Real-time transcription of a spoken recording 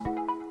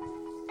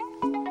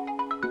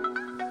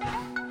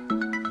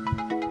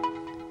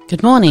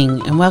Good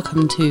morning and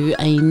welcome to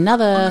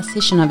another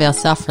session of our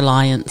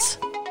self-reliance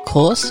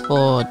course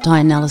for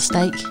Dianella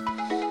Stake.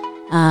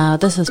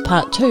 This is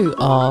part 2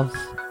 of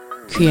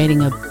creating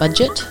a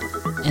budget,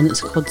 and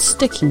it's called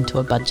Sticking to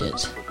a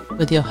Budget,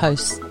 with your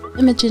hosts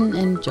Imogen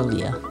and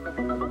Julia.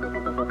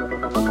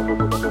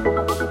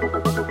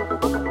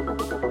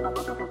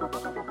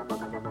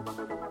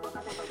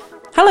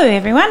 Hello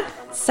everyone,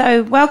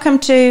 so welcome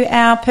to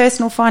our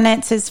Personal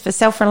Finances for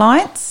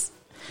Self-Reliance.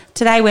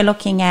 Today we're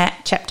looking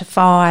at Chapter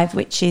 5,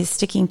 which is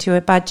Sticking to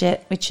a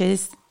Budget, which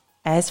is,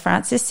 as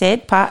Francis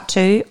said, part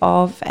 2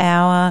 of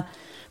our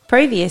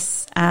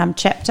previous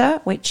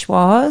chapter, which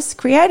was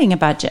Creating a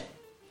Budget.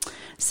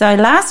 So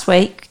last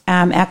week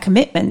our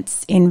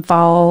commitments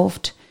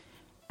involved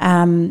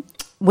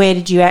where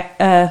did you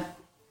act,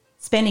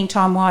 spending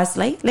time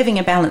wisely, living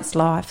a balanced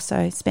life,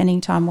 so spending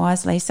time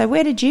wisely. So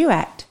where did you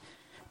act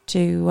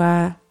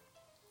to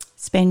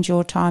spend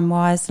your time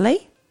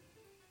wisely?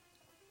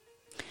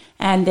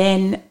 And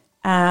then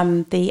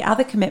the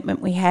other commitment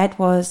we had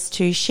was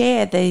to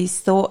share these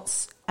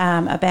thoughts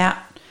about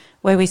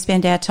where we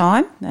spend our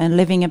time and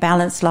living a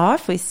balanced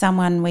life with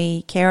someone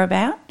we care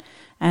about.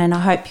 And I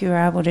hope you were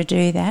able to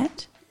do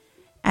that.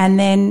 And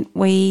then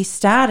we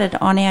started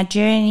on our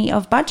journey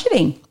of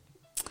budgeting.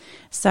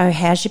 So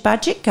how's your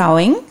budget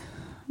going?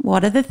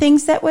 What are the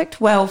things that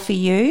worked well for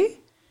you?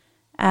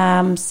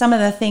 Some of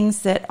the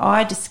things that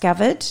I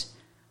discovered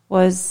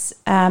was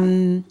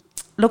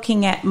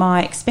looking at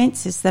my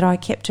expenses that I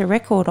kept a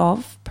record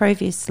of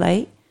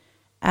previously.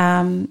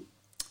 There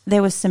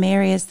were some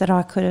areas that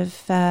I could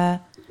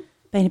have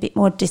been a bit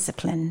more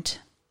disciplined.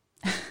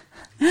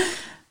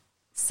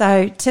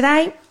 So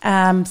today,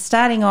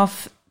 starting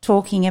off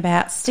talking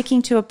about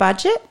sticking to a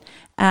budget,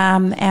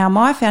 our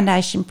My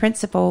Foundation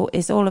principle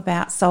is all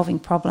about solving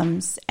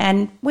problems,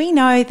 and we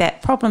know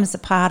that problems are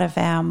part of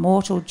our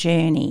mortal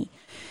journey.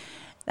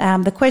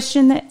 The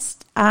question that's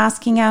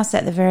asking us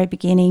at the very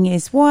beginning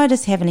is, why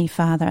does Heavenly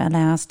Father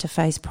allow us to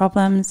face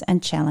problems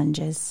and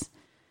challenges?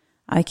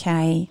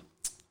 Okay,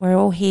 we're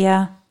all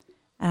here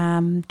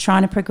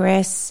trying to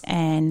progress,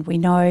 and we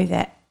know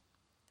that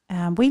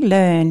we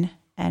learn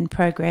and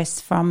progress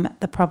from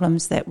the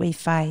problems that we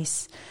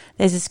face.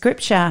 There's a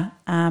scripture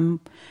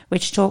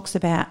which talks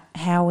about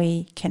how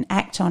we can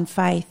act on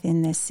faith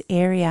in this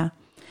area,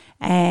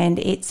 and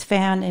it's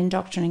found in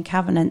Doctrine and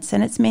Covenants,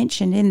 and it's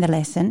mentioned in the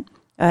lesson,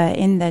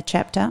 in the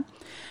chapter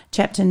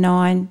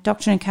 9,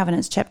 Doctrine and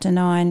Covenants, chapter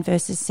 9,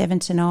 verses 7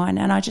 to 9.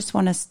 And I just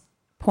want to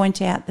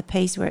point out the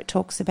piece where it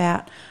talks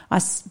about,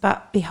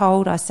 but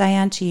behold, I say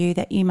unto you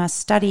that you must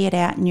study it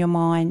out in your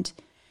mind,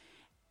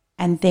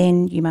 and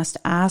then you must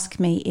ask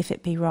me if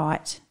it be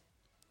right.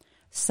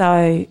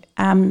 So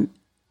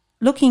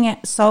looking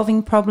at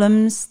solving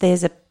problems,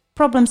 there's a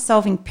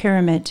problem-solving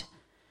pyramid,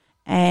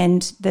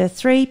 and the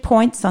 3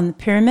 points on the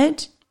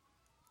pyramid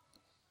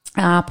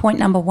are: point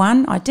number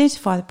 1,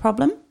 identify the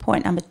problem;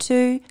 point number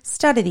 2,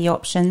 study the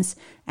options;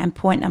 and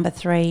point number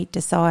 3,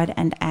 decide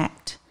and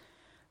act.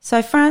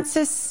 So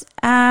Francis,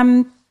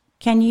 can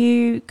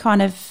you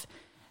kind of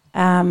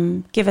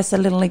give us a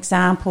little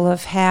example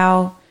of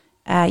how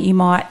you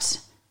might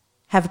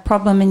have a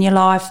problem in your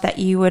life that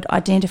you would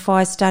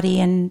identify, study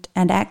and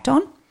act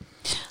on?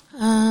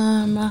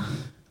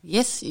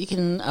 Yes, you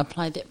can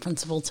apply that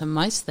principle to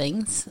most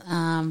things.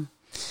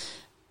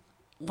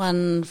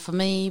 One for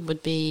me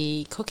would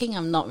be cooking.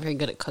 I'm not very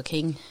good at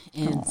cooking,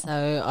 and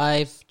so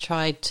I've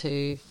tried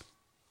to,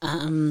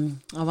 I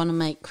want to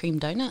make cream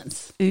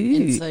donuts. Ooh.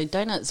 And so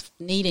donuts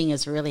kneading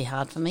is really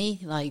hard for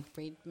me, like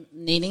bread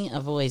kneading.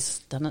 I've always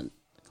done it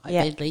quite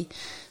badly.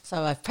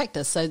 So I've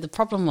practiced. So the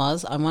problem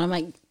was I want to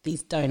make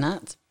these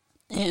donuts,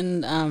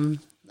 and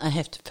I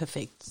have to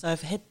perfect. So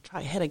I've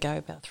had a go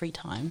about 3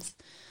 times.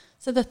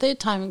 So the third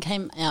time it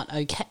came out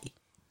okay.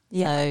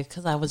 Yeah. So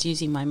because I was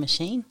using my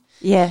machine.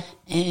 Yeah.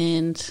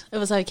 And it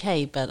was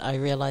okay, but I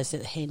realised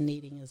that hand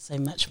kneading is so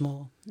much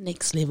more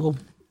next level.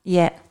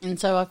 Yeah. And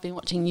so I've been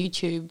watching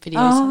YouTube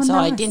videos.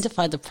 I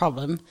identified the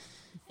problem,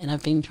 and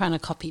I've been trying to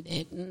copy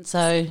that. And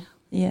so,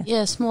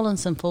 small and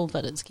simple,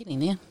 but it's getting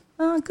there.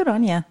 Oh, good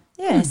on you.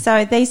 Yeah.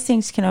 So these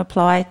things can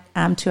apply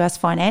to us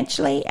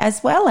financially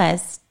as well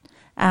as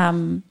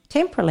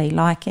temporally,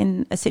 like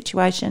in a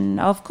situation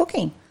of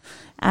cooking.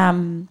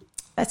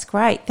 That's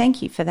great.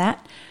 Thank you for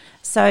that.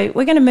 So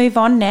we're going to move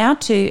on now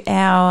to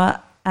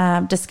our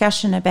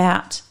discussion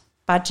about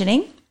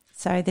budgeting.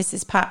 So this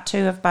is part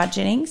 2 of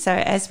budgeting. So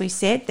as we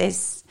said,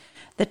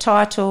 the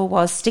title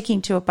was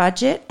Sticking to a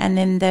Budget, and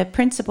then the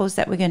principles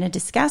that we're going to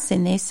discuss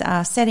in this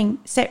are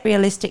set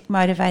realistic,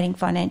 motivating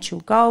financial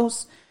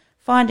goals,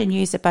 find and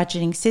use a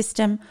budgeting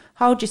system,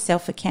 hold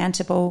yourself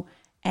accountable,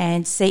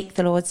 and seek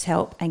the Lord's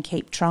help and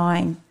keep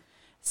trying.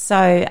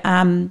 So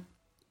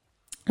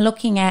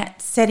looking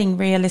at setting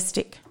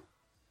realistic,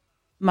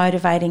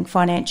 motivating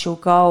financial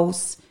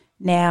goals.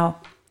 Now,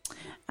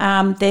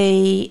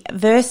 the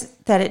verse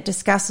that it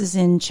discusses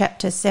in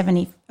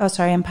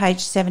on page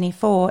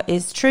 74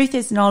 is, truth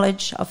is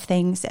knowledge of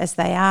things as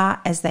they are,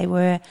 as they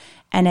were,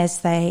 and as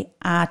they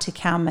are to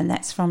come. And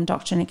that's from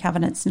Doctrine and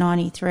Covenants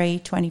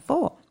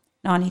 93:24.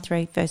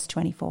 93, verse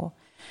 24.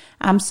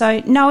 So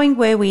knowing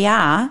where we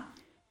are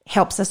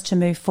helps us to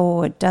move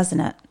forward, doesn't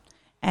it?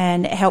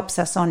 And it helps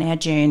us on our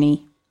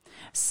journey.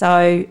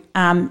 So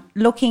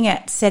looking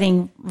at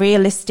setting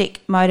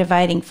realistic,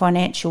 motivating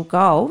financial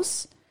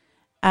goals,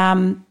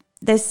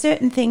 there's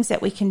certain things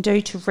that we can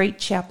do to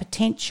reach our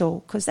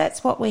potential, because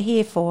that's what we're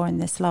here for in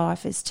this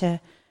life, is to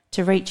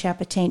reach our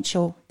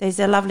potential. There's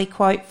a lovely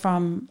quote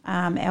from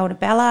Elder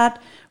Ballard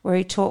where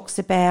he talks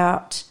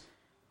about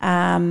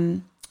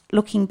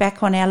looking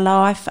back on our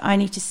life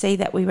only to see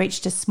that we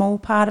reached a small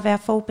part of our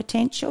full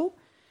potential.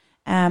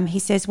 He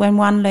says, when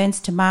one learns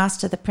to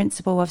master the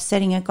principle of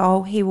setting a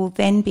goal, he will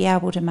then be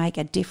able to make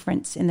a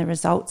difference in the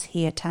results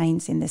he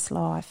attains in this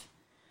life.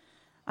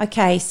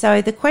 Okay,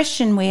 so the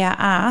question we are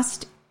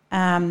asked,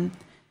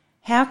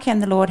 how can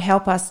the Lord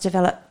help us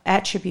develop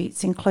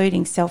attributes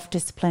including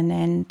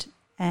self-discipline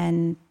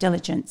and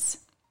diligence?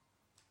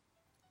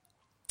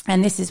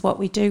 And this is what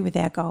we do with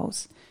our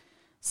goals.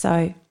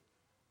 So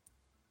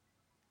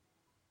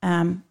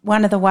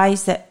one of the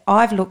ways that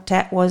I've looked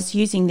at was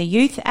using the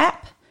youth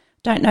app.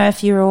 Don't know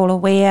if you're all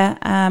aware,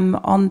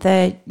 on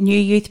the new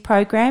youth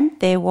program,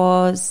 there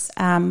was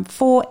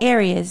 4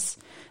 areas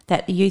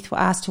that the youth were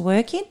asked to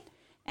work in.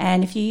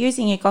 And if you're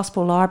using your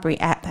Gospel Library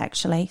app,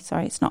 actually,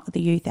 sorry, it's not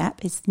the youth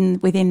app, it's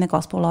within the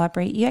Gospel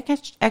Library, you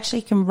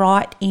actually can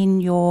write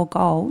in your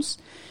goals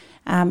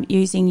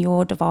using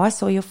your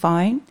device or your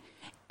phone.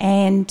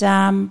 And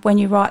when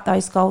you write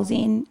those goals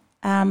in,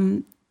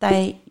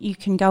 you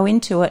can go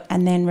into it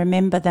and then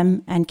remember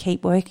them and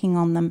keep working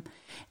on them.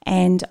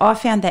 And I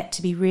found that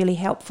to be really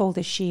helpful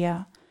this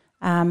year.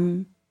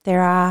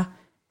 There are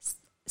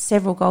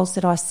several goals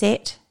that I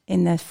set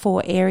in the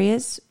 4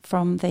 areas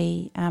from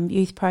the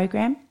youth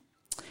program,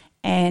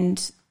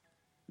 and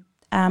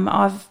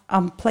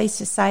I'm pleased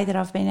to say that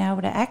I've been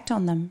able to act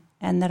on them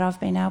and that I've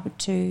been able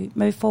to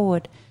move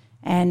forward.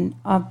 And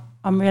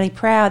I'm really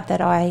proud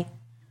that I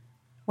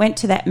went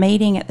to that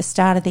meeting at the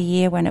start of the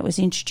year when it was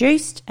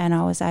introduced, and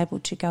I was able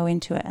to go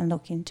into it and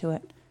look into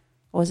it.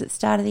 Or was it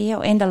start of the year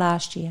or end of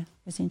last year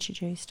it was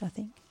introduced, I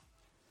think.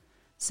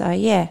 So,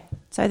 yeah,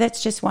 so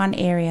that's just one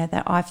area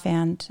that I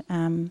found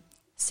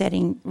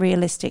setting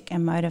realistic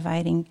and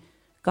motivating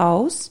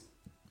goals.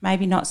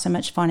 Maybe not so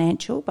much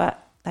financial,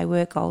 but they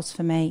were goals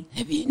for me.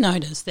 Have you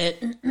noticed that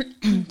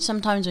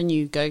sometimes when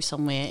you go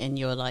somewhere and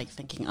you're like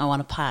thinking, I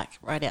want to park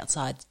right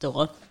outside the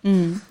door,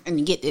 and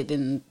you get there,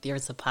 then there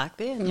is a park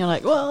there, and you're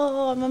like,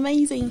 whoa, I'm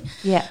amazing.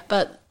 Yeah.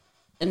 But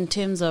in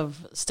terms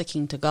of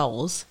sticking to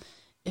goals,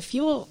 if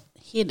your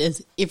head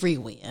is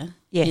everywhere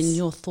and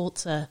your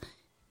thoughts are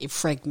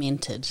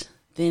fragmented,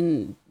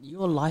 then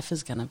your life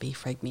is going to be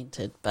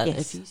fragmented. But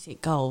if you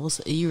set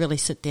goals, you really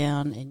sit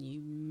down and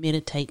you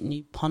meditate and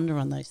you ponder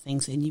on those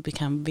things, and you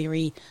become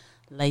very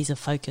laser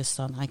focused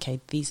on, okay,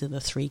 these are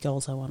the 3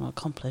 goals I want to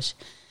accomplish.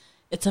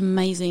 It's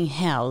amazing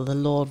how the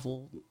Lord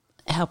will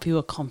help you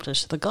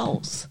accomplish the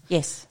goals.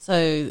 Yes.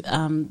 So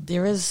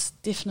there is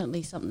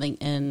definitely something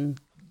in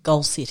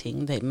goal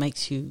setting that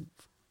makes you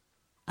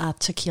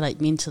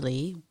articulate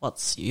mentally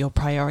what's your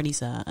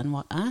priorities are and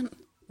what aren't.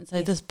 And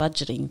so this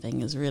budgeting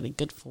thing is really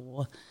good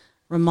for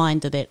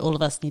reminder that all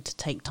of us need to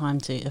take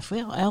time to, if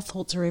our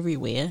thoughts are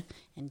everywhere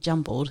and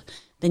jumbled,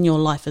 then your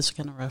life is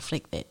going to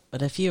reflect that.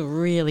 But if you're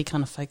really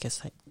kind of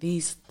focused, like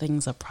these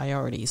things are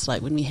priorities,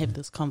 like when we have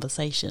this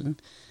conversation,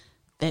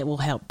 that will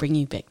help bring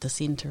you back to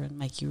centre and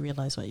make you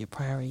realise what your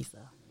priorities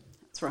are.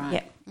 That's right.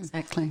 Yeah,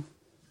 exactly.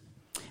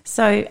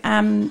 So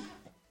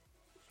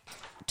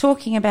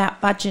talking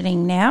about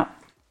budgeting now,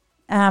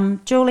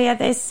 Julia,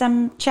 there's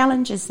some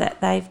challenges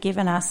that they've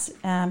given us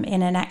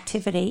in an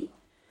activity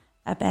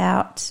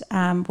about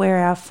where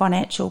our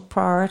financial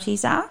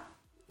priorities are.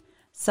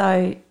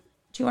 So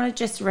do you want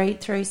to just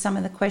read through some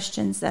of the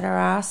questions that are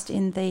asked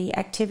in the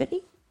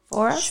activity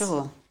for us?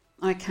 Sure.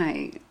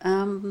 Okay.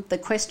 The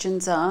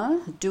questions are,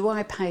 do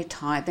I pay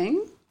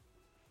tithing?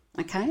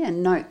 Okay,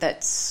 and note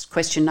that's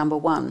question number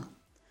 1.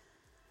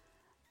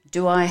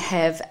 Do I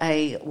have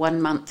a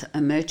 1-month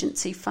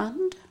emergency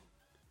fund?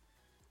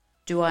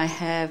 Do I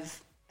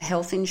have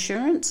health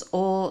insurance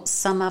or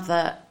some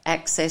other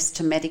access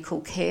to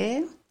medical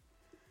care?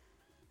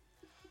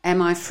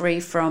 Am I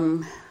free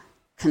from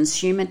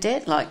consumer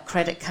debt like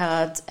credit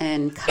cards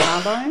and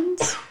car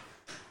loans?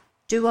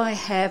 Do I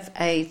have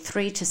a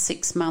 3 to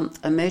 6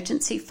 month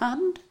emergency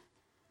fund?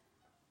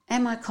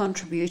 Am I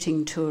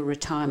contributing to a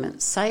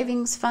retirement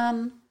savings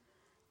fund?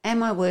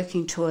 Am I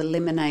working to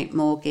eliminate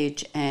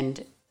mortgage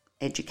and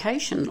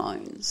education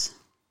loans?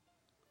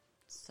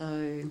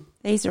 So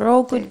these are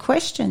all good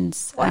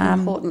questions. Quite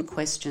important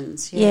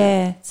questions.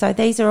 Yeah, so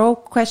these are all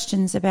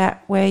questions about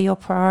where your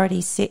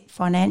priorities sit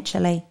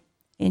financially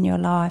in your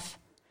life.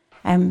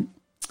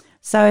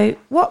 So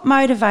what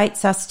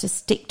motivates us to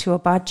stick to a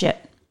budget?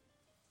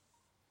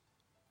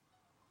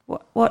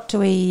 What do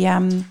we...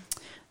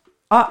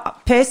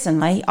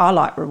 personally, I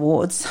like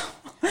rewards.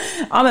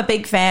 I'm a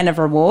big fan of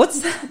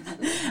rewards.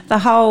 The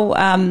whole,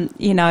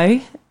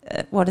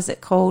 what is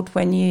it called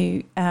when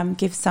you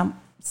give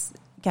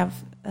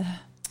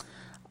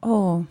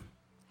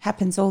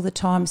happens all the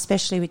time,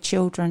 especially with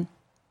children.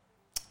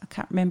 I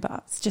can't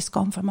remember. It's just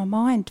gone from my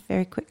mind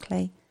very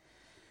quickly.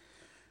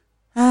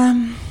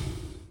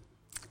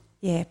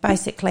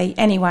 Basically,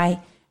 anyway,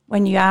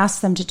 when you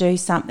ask them to do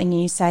something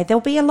and you say,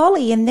 there'll be a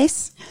lolly in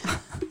this.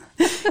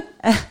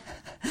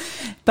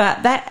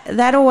 But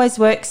that always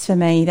works for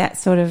me, that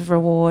sort of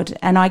reward.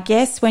 And I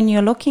guess when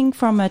you're looking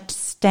from a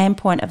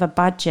standpoint of a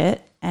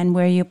budget and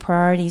where your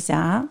priorities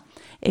are,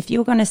 if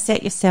you're going to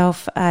set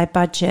yourself a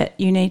budget,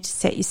 you need to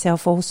set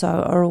yourself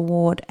also a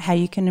reward, how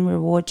you can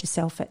reward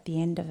yourself at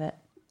the end of it.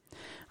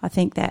 I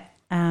think that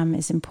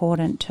is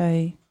important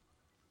too.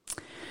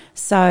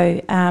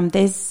 So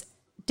there's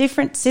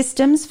different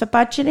systems for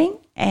budgeting,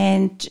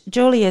 and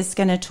Julia's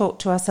going to talk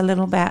to us a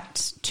little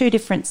about two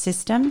different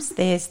systems.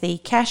 There's the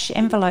cash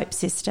envelope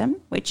system,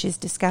 which is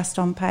discussed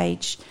on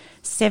page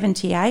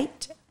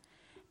 78,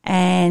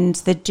 and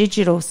the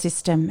digital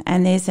system,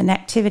 and there's an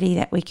activity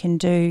that we can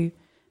do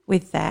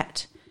with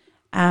that.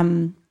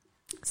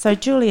 So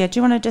Julia, do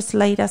you want to just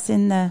lead us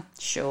in the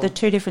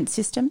two different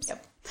systems?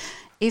 Yep.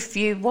 If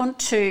you want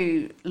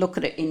to look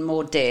at it in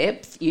more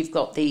depth, you've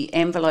got the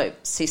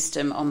envelope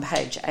system on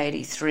page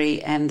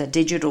 83 and the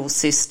digital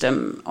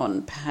system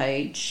on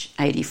page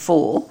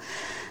 84.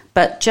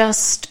 But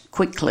just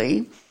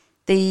quickly,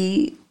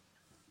 the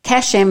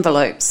cash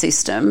envelope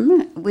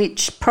system,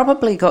 which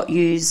probably got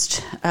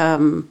used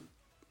quite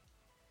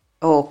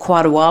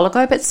a while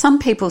ago, but some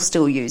people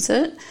still use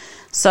it.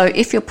 So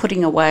if you're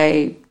putting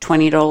away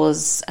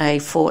 $20 a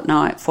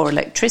fortnight for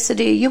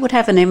electricity, you would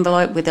have an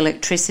envelope with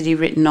electricity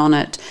written on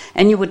it,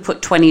 and you would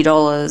put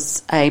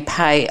 $20 a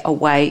pay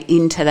away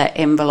into that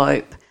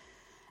envelope,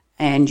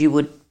 and you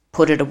would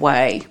put it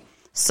away.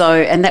 So,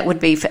 and that would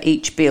be for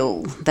each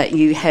bill that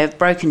you have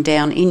broken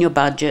down in your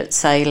budget,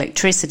 say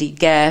electricity,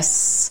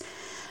 gas,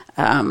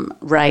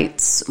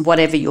 rates,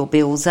 whatever your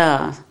bills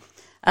are.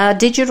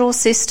 Digital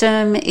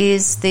system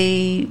is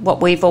what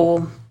we've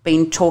all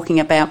been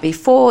talking about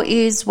before,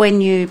 is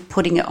when you're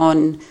putting it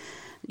on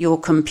your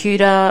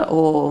computer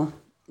or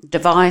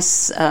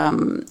device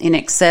in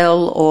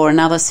Excel or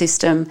another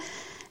system,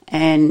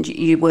 and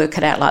you work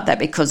it out like that,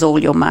 because all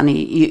your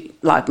money,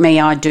 like me,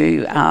 I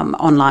do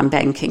online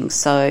banking,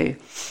 so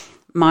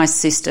my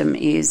system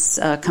is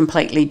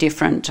completely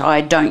different. I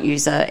don't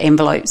use an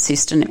envelope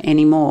system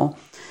anymore.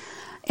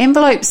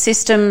 Envelope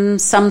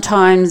systems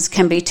sometimes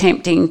can be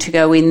tempting to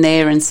go in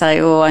there and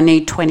say, I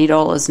need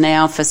 $20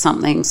 now for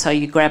something, so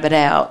you grab it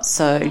out.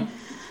 So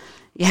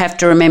you have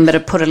to remember to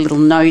put a little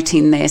note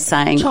in there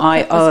saying,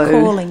 Chocolate was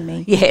calling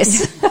me.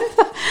 Yes,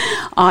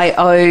 I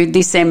owe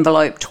this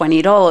envelope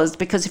 $20,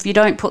 because if you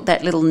don't put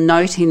that little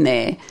note in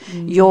there,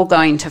 you're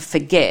going to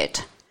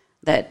forget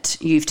that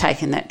you've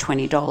taken that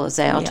 $20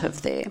 out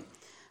of there.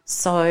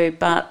 So,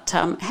 but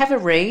have a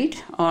read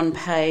on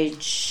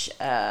page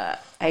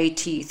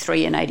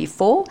 83 and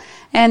 84,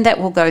 and that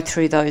will go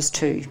through those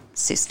two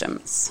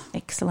systems.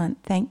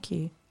 Excellent, thank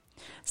you.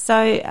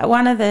 So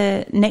one of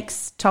the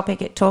next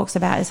topic it talks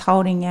about is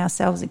holding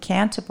ourselves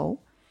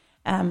accountable.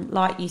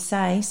 Like you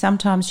say,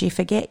 sometimes you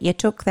forget you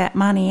took that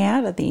money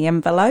out of the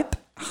envelope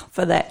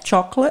for that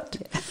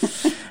chocolate.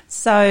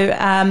 So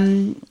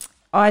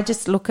I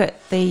just look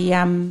at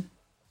the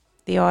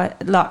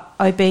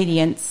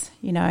obedience.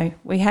 You know,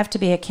 we have to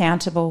be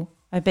accountable.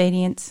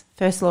 Obedience,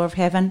 first law of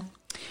heaven.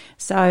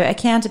 So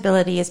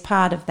accountability is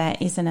part of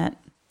that, isn't it?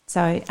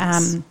 So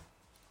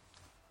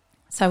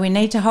so we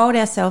need to hold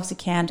ourselves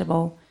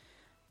accountable,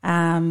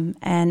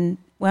 and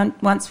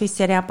once we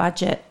set our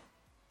budget,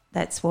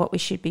 that's what we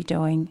should be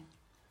doing.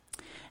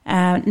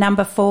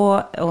 Number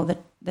 4, or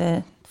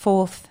the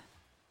fourth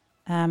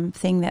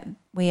thing that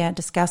we are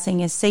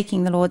discussing, is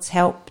seeking the Lord's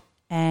help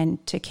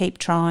and to keep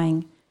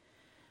trying.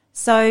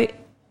 So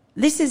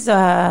this is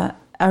a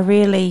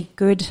really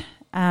good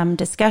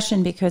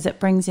discussion, because it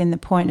brings in the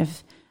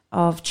point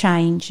of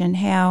change and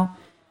how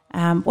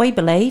we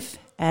believe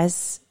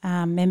as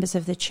members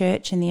of the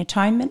church in the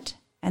atonement.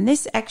 And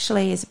this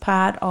actually is a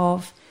part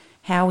of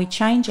how we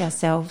change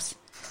ourselves.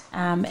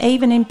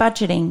 Even in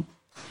budgeting,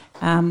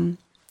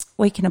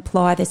 we can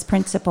apply this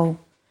principle.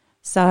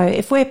 So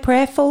if we're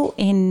prayerful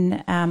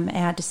in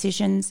our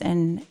decisions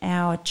and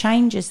our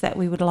changes that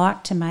we would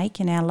like to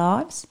make in our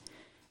lives,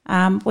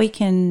 we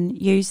can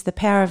use the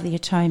power of the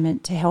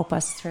atonement to help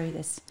us through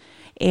this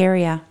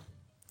area.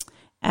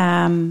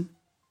 And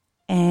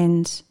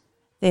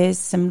there's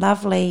some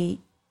lovely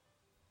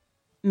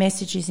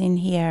messages in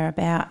here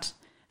about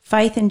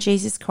faith in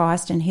Jesus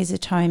Christ and his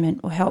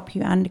atonement will help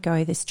you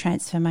undergo this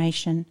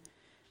transformation,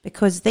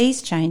 because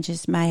these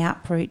changes may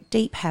uproot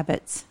deep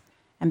habits,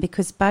 and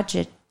because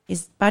budgeting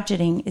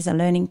is a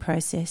learning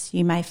process,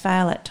 you may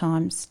fail at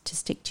times to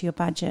stick to your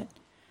budget.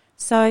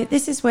 So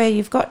this is where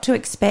you've got to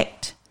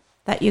expect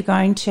that you're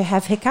going to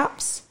have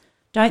hiccups.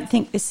 Don't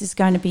think this is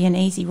going to be an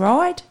easy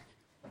ride.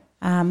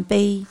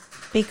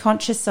 Be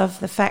conscious of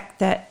the fact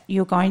that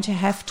you're going to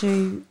have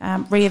to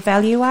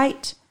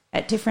reevaluate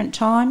at different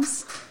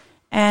times,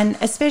 and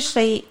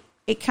especially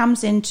it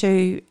comes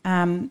into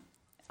on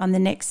the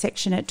next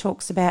section. It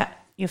talks about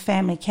your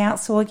family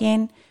council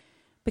again,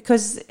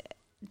 because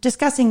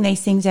discussing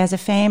these things as a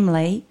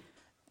family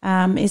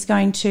is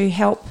going to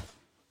help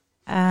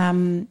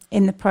in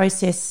the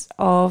process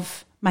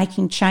of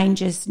making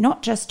changes,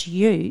 not just to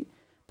you,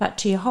 but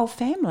to your whole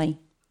family.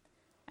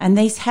 And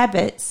these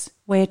habits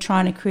we're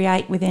trying to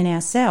create within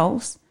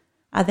ourselves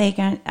are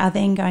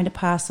then going to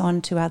pass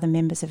on to other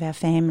members of our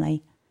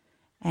family.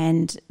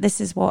 And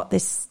this is what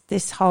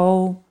this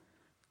whole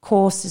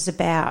course is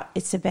about.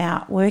 It's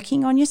about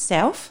working on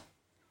yourself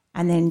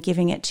and then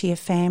giving it to your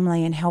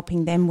family and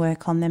helping them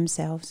work on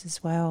themselves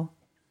as well.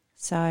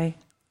 So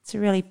it's a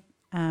really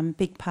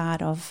big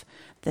part of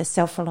the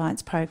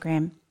Self-Reliance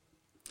program.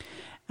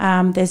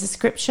 There's a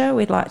scripture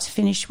we'd like to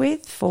finish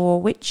with.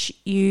 For which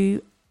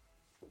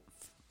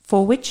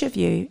of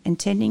you,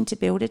 intending to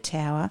build a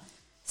tower,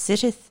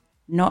 sitteth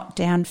not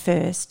down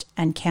first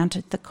and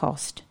counteth the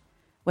cost,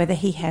 whether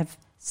he have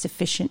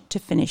sufficient to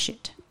finish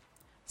it.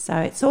 So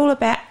it's all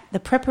about the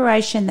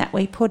preparation that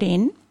we put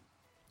in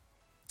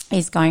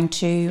is going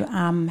to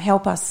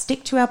help us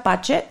stick to our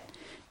budget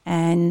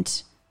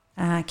and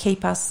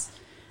keep us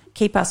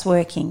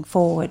working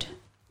forward,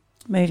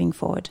 moving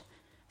forward.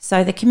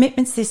 So the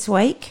commitments this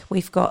week,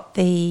 we've got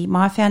the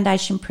My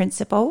Foundation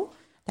principle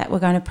that we're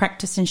going to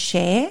practice and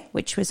share,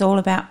 which was all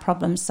about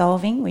problem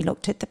solving. We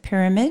looked at the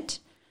pyramid,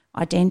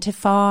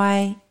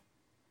 identify,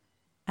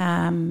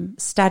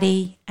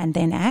 study, and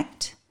then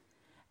act.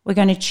 We're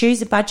going to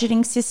choose a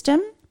budgeting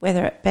system,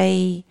 whether it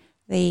be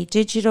the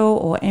digital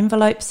or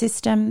envelope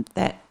system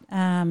that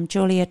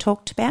Julia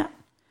talked about.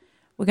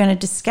 We're going to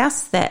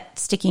discuss that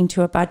sticking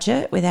to a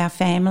budget with our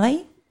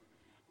family.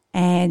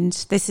 And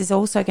this is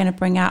also going to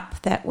bring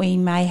up that we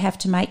may have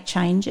to make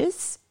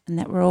changes and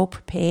that we're all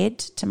prepared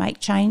to make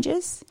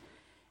changes.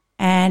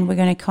 And we're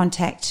going to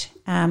contact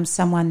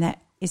someone that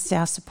is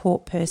our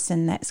support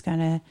person that's going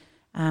to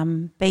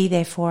be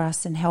there for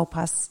us and help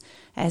us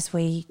as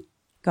we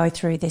go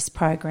through this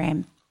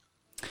program.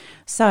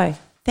 So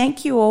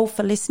thank you all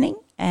for listening,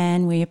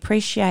 and we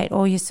appreciate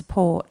all your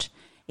support.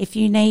 If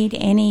you need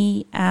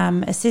any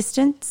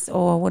assistance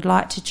or would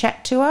like to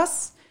chat to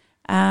us,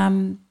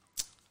 the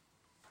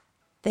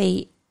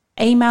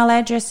email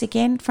address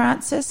again,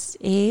 Frances,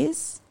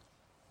 is?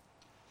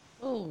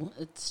 Oh,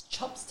 it's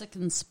chopstick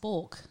and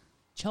spork.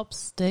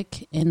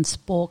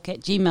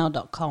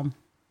 chopstickandspork@gmail.com.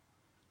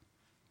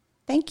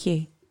 Thank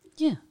you.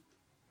 Yeah.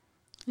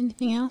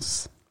 Anything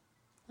else,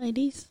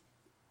 ladies?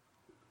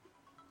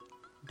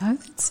 No,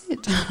 that's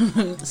it.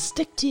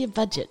 Stick to your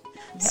budget.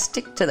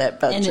 Stick to that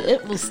budget. And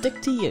it will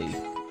stick to you.